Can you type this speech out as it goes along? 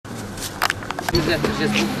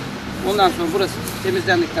temizlettireceğiz. Ondan sonra burası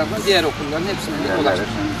temizlendikten sonra diğer okulların hepsine de ulaşacak.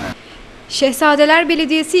 Şehzadeler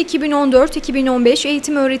Belediyesi 2014-2015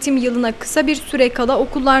 eğitim öğretim yılına kısa bir süre kala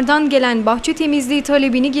okullardan gelen bahçe temizliği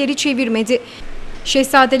talebini geri çevirmedi.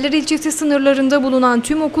 Şehzadeler ilçesi sınırlarında bulunan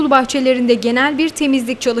tüm okul bahçelerinde genel bir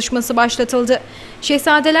temizlik çalışması başlatıldı.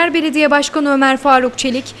 Şehzadeler Belediye Başkanı Ömer Faruk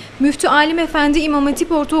Çelik, Müftü Alim Efendi İmam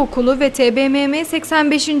Hatip Ortaokulu ve TBMM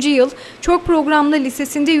 85. yıl çok programlı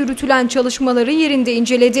lisesinde yürütülen çalışmaları yerinde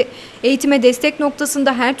inceledi. Eğitime destek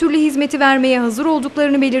noktasında her türlü hizmeti vermeye hazır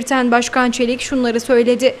olduklarını belirten Başkan Çelik şunları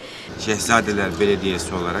söyledi. Şehzadeler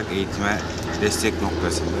Belediyesi olarak eğitime destek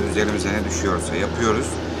noktasında üzerimize ne düşüyorsa yapıyoruz.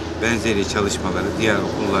 Benzeri çalışmaları diğer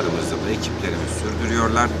okullarımızda da ekiplerimiz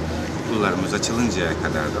sürdürüyorlar. Okullarımız açılıncaya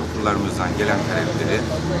kadar da okullarımızdan gelen talepleri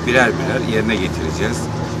birer birer yerine getireceğiz.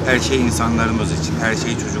 Her şey insanlarımız için, her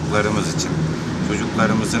şey çocuklarımız için.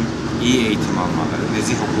 Çocuklarımızın iyi eğitim almaları,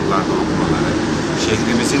 nezih okullarda okumaları,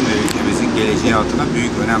 şehrimizin ve ülkemizin geleceği adına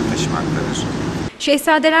büyük önem taşımaktadır.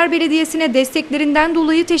 Şehzadeler Belediyesi'ne desteklerinden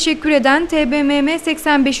dolayı teşekkür eden TBMM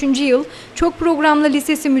 85. yıl Çok Programlı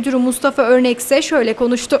Lisesi Müdürü Mustafa Örnek ise şöyle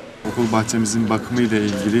konuştu. Okul bahçemizin bakımı ile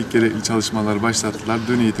ilgili gerekli çalışmaları başlattılar.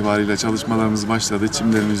 Dün itibariyle çalışmalarımız başladı.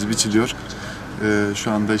 Çimlerimiz biçiliyor.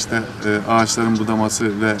 Şu anda işte ağaçların budaması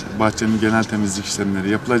ve bahçenin genel temizlik işlemleri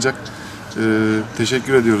yapılacak.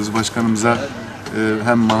 Teşekkür ediyoruz başkanımıza,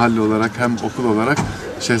 hem mahalle olarak hem okul olarak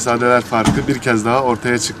Şehzadeler farkı bir kez daha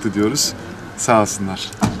ortaya çıktı diyoruz. Sağ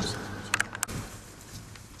olsunlar.